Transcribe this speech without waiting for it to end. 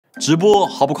直播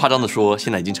毫不夸张地说，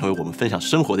现在已经成为我们分享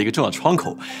生活的一个重要窗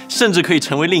口，甚至可以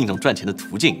成为另一种赚钱的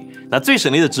途径。那最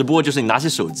省力的直播就是你拿起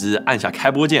手机按下开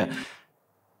播键。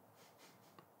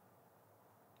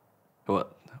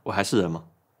我还是人吗？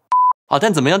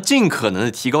但怎么样尽可能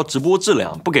的提高直播质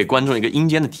量，不给观众一个阴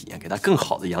间的体验，给他更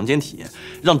好的阳间体验，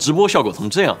让直播效果从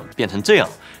这样变成这样。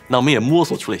那我们也摸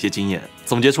索出了一些经验，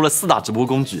总结出了4大直播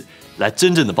工具，来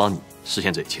真正的帮你实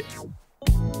现这一切。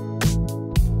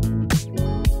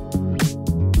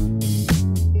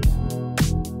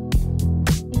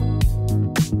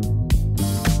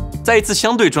在一次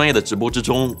相对专业的直播之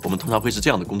中，我们通常会是这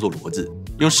样的工作逻辑：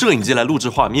用摄影机来录制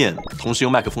画面，同时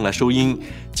用麦克风来收音，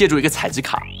借助一个采集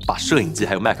卡，把摄影机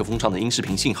还有麦克风上的音视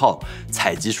频信号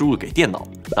采集输入给电脑，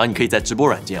然后你可以在直播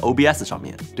软件 OBS 上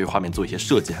面对画面做一些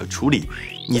设计还有处理，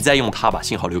你再用它把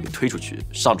信号流给推出去，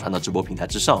上传到直播平台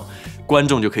之上，观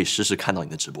众就可以实时看到你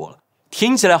的直播了。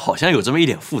听起来好像有这么一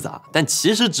点复杂，但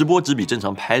其实直播只比正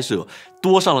常拍摄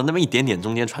多上了那么一点点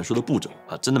中间传输的步骤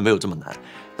真的没有这么难。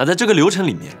那在这个流程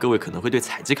里面，各位可能会对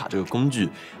采集卡这个工具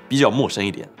比较陌生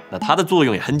一点。那它的作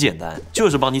用也很简单，就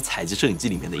是帮你采集摄影机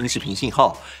里面的音视频信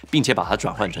号，并且把它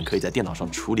转换成可以在电脑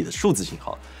上处理的数字信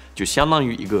号，就相当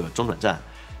于一个中转站。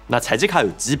那采集卡有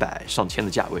几百上千的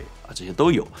价位这些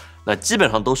都有。那基本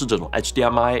上都是这种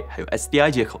HDMI 还有 SDI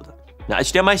接口的。那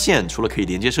HDMI 线除了可以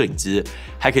连接摄影机，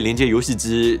还可以连接游戏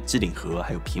机、机顶盒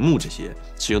还有屏幕这些，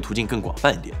使用途径更广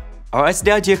泛一点。而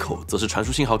SDI 接口则是传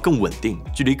输信号更稳定，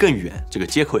距离更远，这个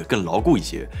接口也更牢固一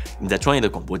些，你在专业的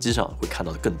广播机上会看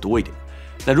到的更多一点。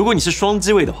那如果你是双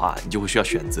机位的话，你就会需要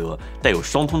选择带有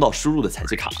双通道输入的采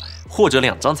集卡，或者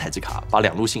2张采集卡，把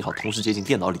2路信号同时接进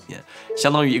电脑里面，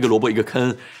相当于一个萝卜一个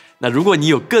坑。那如果你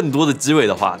有更多的机位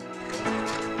的话，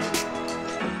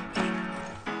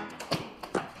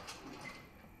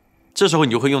这时候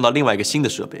你就会用到另外一个新的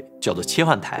设备，叫做切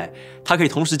换台，它可以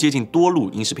同时接进多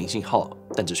路音视频信号，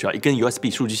但只需要一根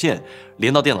USB 数据线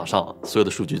连到电脑上，所有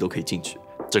的数据都可以进去，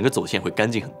整个走线会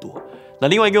干净很多。那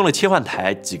另外用了切换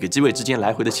台，几个机位之间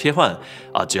来回的切换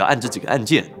只要按这几个按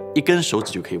键，一根手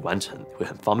指就可以完成，会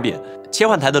很方便。切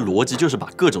换台的逻辑就是把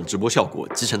各种直播效果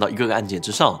集成到一个个按键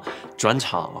之上，转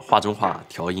场、画中画、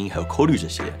调音还有抠滤这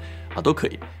些都可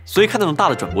以。所以看那种大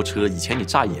的转播车，以前你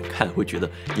乍一眼看会觉得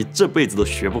你这辈子都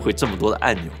学不会这么多的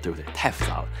按钮，对不对？太复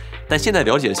杂了。但现在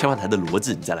了解了切换台的逻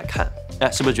辑，你再来看，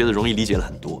是不是觉得容易理解了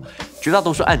很多？绝大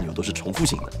多数按钮都是重复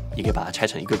性的，你可以把它拆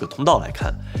成一个个通道来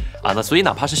看那所以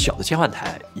哪怕是小的切换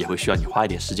台，也会需要你花一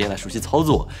点时间来熟悉操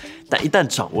作。但一旦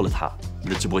掌握了它，你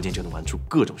的直播间就能玩出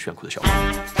各种炫酷的效果。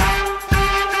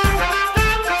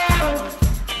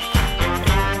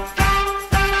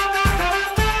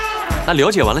那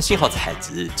了解完了信号采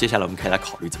集，接下来我们可以来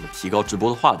考虑怎么提高直播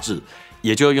的画质，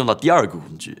也就要用到第2个工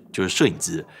具，就是摄影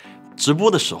机。直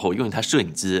播的时候用一台摄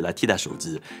影机来替代手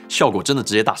机，效果真的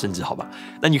直接大升级，好吧？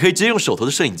那你可以直接用手头的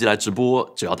摄影机来直播，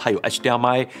只要它有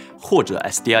HDMI 或者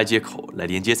SDI 接口来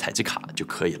连接采集卡就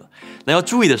可以了。那要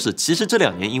注意的是，其实这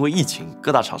2年因为疫情，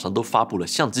各大厂商都发布了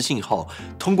相机信号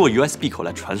通过 USB 口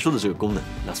来传输的这个功能。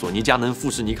那索尼、佳能、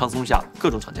富士、尼康、松下各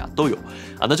种厂家都有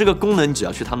那这个功能你只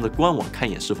要去他们的官网看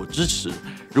一眼是否支持。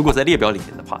如果在列表里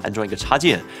面的话，安装一个插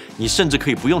件，你甚至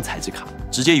可以不用采集卡，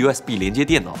直接 USB 连接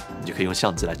电脑，你就可以用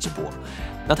相机来直播。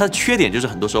那它的缺点就是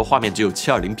很多时候画面只有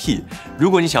 720P， 如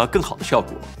果你想要更好的效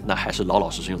果，那还是老老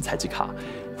实实用采集卡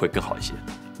会更好一些。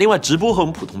另外，直播和我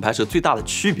们普通拍摄最大的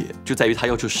区别就在于它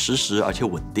要求实时而且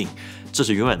稳定，这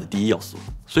是永远的第一要素。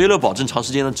所以为了保证长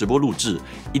时间的直播录制，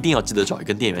一定要记得找一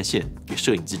根电源线给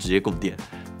摄影机直接供电。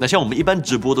那像我们一般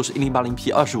直播都是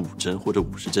 1080P 25帧或者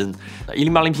50帧，那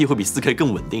 1080P 会比 4K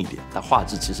更稳定一点，但画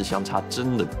质其实相差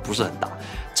真的不是很大，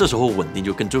这时候稳定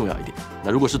就更重要一点。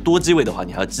那如果是多机位的话，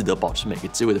你还要记得保持每个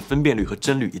机位的分辨率和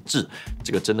帧率一致，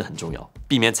这个真的很重要，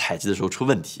避免采集的时候出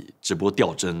问题，直播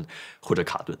掉帧或者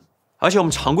卡顿。而且我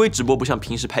们常规直播不像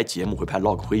平时拍节目会拍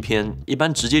log 灰片，一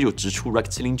般直接就直出 Rec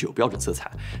 709标准色彩，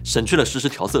省去了实时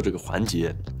调色这个环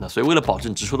节。那所以为了保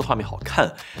证直出的画面好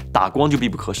看，打光就必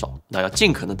不可少。那要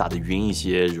尽可能打得匀一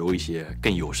些、柔一些、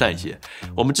更友善一些。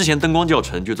我们之前灯光教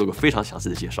程就做过非常详细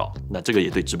的介绍，那这个也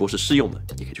对直播是适用的，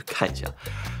你可以去看一下。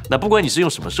那不管你是用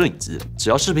什么摄影机，只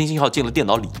要视频信号进了电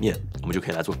脑里面，我们就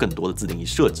可以来做更多的自定义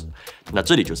设置。那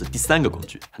这里就是第3个工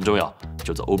具，很重要，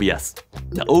叫做 OBS。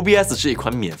那 OBS 是一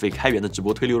款免费开源的直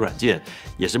播推流软件，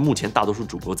也是目前大多数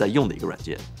主播在用的一个软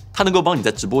件。它能够帮你在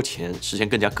直播前实现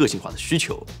更加个性化的需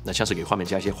求，那像是给画面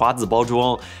加一些花字包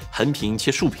装、横屏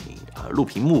切竖屏录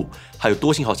屏幕，还有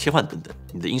多信号切换等等，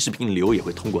你的音视频流也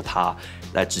会通过它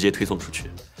来直接推送出去。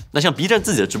那像 B 站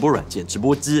自己的直播软件直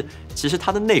播机，其实它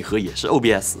的内核也是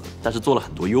OBS， 但是做了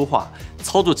很多优化，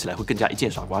操作起来会更加一键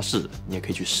傻瓜式，你也可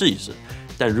以去试一试。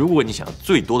但如果你想要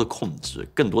最多的控制、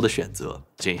更多的选择，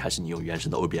建议还是你用原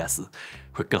生的 OBS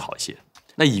会更好一些。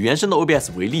那以原生的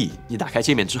OBS 为例，你打开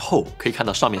界面之后，可以看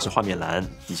到上面是画面栏，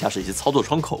底下是一些操作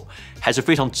窗口，还是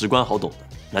非常直观好懂的。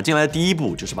那进来的第一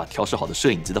步就是把调试好的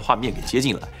摄影机的画面给接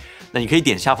进来。那你可以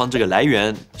点下方这个来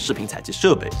源视频采集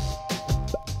设备，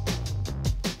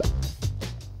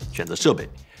选择设备，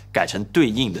改成对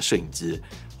应的摄影机，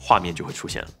画面就会出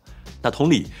现了。那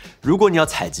同理，如果你要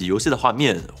采集游戏的画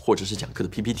面，或者是讲课的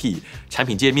PPT、产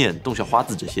品界面、动效花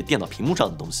字这些电脑屏幕上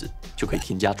的东西，就可以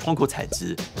添加窗口采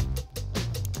集，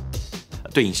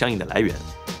对应相应的来源。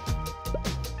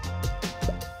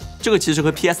这个其实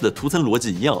和 PS 的图层逻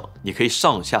辑一样，你可以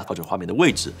上下调整画面的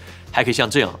位置，还可以像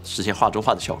这样实现画中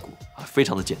画的效果啊，非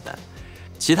常的简单。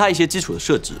其他一些基础的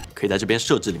设置可以在这边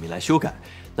设置里面来修改。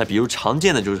那比如常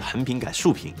见的就是横屏改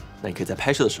竖屏，那你可以在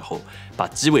拍摄的时候把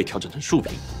机位调整成竖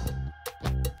屏。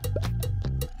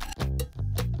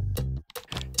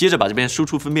接着把这边输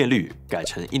出分辨率改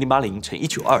成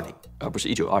1080×1920，而不是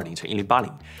1920×1080，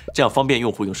这样方便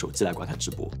用户用手机来观看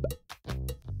直播。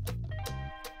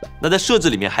那在设置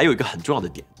里面还有一个很重要的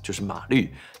点，就是码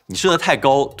率。你设得太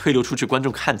高，推流出去观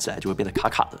众看起来就会变得卡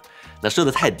卡的；那设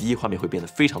得太低，画面会变得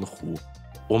非常的糊。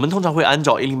我们通常会按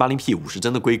照1080p 50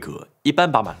帧的规格，一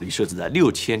般把码率设置在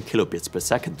6000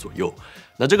 kbps 左右。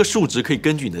那这个数值可以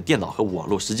根据你的电脑和网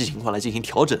络实际情况来进行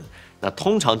调整。那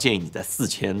通常建议你在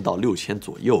4000到6000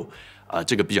左右，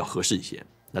这个比较合适一些。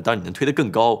那当然你能推得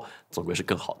更高，总归是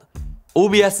更好的。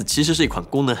OBS 其实是一款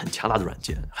功能很强大的软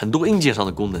件，很多硬件上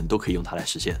的功能都可以用它来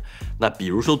实现。那比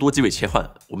如说多机位切换，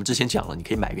我们之前讲了，你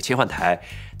可以买一个切换台，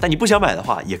但你不想买的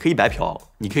话，也可以白嫖，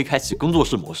你可以开启工作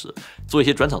室模式，做一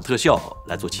些转场特效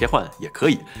来做切换也可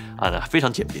以那非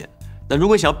常简便。那如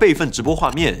果你想要备份直播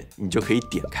画面，你就可以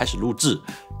点开始录制，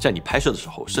在你拍摄的时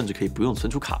候，甚至可以不用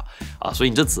存储卡所以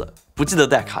你这次不记得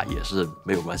带卡也是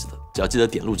没有关系的，只要记得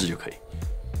点录制就可以。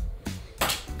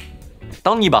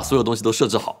当你把所有东西都设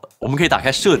置好了，我们可以打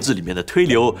开设置里面的推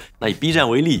流。那以 B 站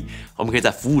为例，我们可以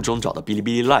在服务中找到哔哩哔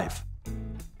哩 Live，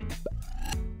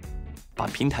 把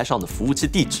平台上的服务器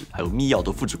地址还有密钥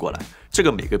都复制过来，这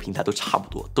个每个平台都差不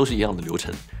多，都是一样的流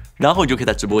程。然后你就可以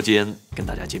在直播间跟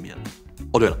大家见面了。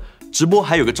哦，对了，直播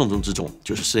还有个重中之重，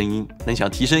就是声音。那你想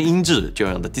提升音质，就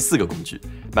要用的第4个工具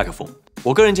——麦克风。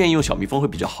我个人建议用小蜜蜂会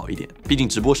比较好一点，毕竟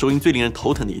直播收音最令人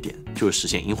头疼的一点就是实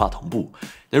现音画同步。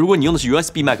那如果你用的是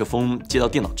USB 麦克风接到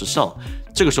电脑之上，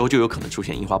这个时候就有可能出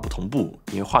现音画不同步，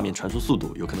因为画面传输速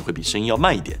度有可能会比声音要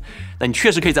慢一点。那你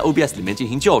确实可以在 OBS 里面进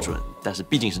行校准，但是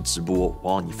毕竟是直播，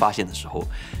往往你发现的时候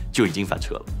就已经翻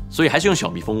车了。所以还是用小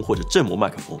蜜蜂或者振膜麦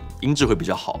克风，音质会比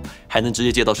较好，还能直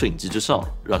接接到摄影机之上，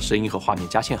让声音和画面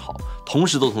加嵌好，同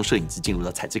时都从摄影机进入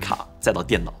到采集卡，再到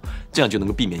电脑，这样就能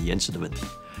够避免延迟的问题。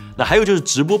那还有就是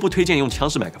直播不推荐用枪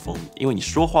式麦克风，因为你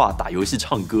说话、打游戏、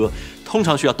唱歌，通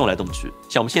常需要动来动去。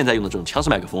像我们现在用的这种枪式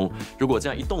麦克风，如果这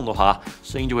样一动的话，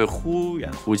声音就会忽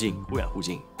远忽近，忽远忽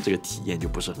近，这个体验就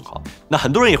不是很好。那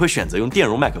很多人也会选择用电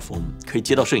容麦克风，可以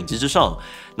接到摄影机之上。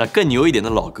那更牛一点的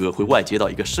老哥会外接到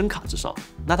一个声卡之上，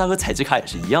那它和采集卡也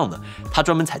是一样的，它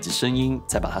专门采集声音，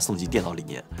再把它送进电脑里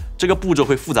面。这个步骤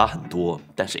会复杂很多，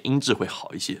但是音质会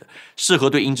好一些，适合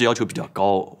对音质要求比较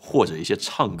高或者一些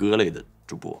唱歌类的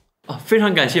主播。非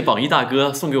常感谢榜一大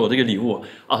哥送给我这个礼物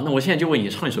那我现在就为你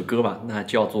唱一首歌吧，那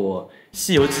叫做《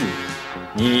西游记》。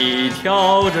你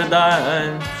挑着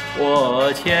担，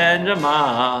我牵着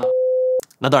马。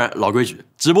那当然老规矩，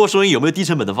直播收音有没有低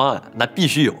成本的方案？那必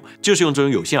须有，就是用这种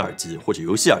有线耳机或者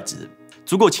游戏耳机，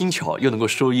足够轻巧，又能够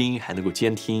收音，还能够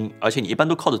监听，而且你一般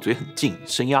都靠的嘴很近，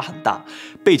声压很大，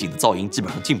背景的噪音基本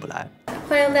上进不来。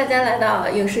欢迎大家来到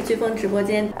影视飓风直播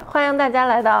间。欢迎大家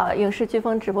来到影视飓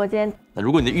风直播间。那如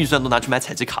果你的预算都拿去买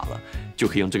采集卡了，就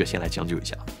可以用这个先来将就一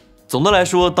下。总的来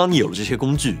说，当你有了这些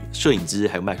工具，摄影机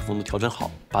还有麦克风都调整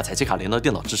好，把采集卡连到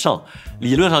电脑之上，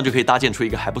理论上就可以搭建出一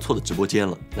个还不错的直播间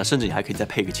了。那甚至你还可以再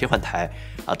配一个切换台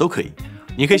都可以。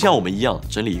你可以像我们一样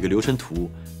整理一个流程图，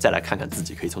再来看看自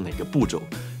己可以从哪个步骤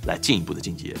来进一步的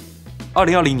进阶。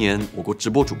2020年，我国直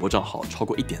播主播账号超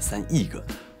过1.3亿个。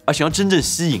而想要真正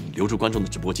吸引留住观众的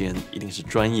直播间，一定是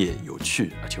专业、有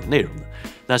趣而且有内容的。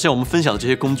那像我们分享的这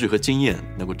些工具和经验，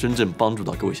能够真正帮助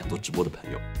到各位想做直播的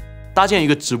朋友。搭建一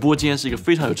个直播间是一个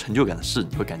非常有成就感的事，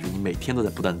你会感觉你每天都在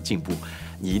不断的进步，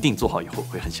你一定做好以后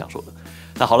会很享受的。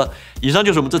那好了，以上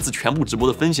就是我们这次全部直播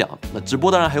的分享。那直播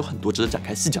当然还有很多值得展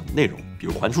开细讲的内容，比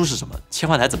如环出是什么，切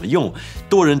换台怎么用，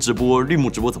多人直播、绿幕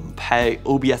直播怎么拍，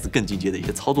 OBS 更进阶的一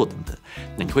些操作等等。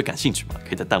那你会感兴趣吗？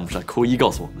可以在弹幕上扣1告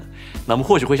诉我们。那我们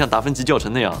或许会像达芬奇教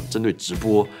程那样，针对直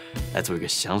播来做一个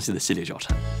详细的系列教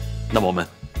程。那么我们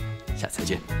下次再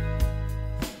见。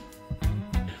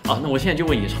那我现在就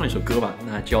为你唱一首歌吧，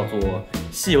那叫做《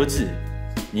西游记》。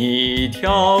你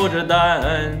挑着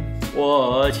担，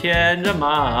我牵着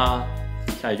马。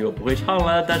下一句我不会唱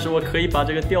了，但是我可以把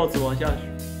这个调子往下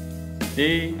去。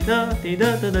滴答滴答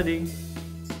答答滴，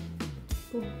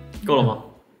够了吗？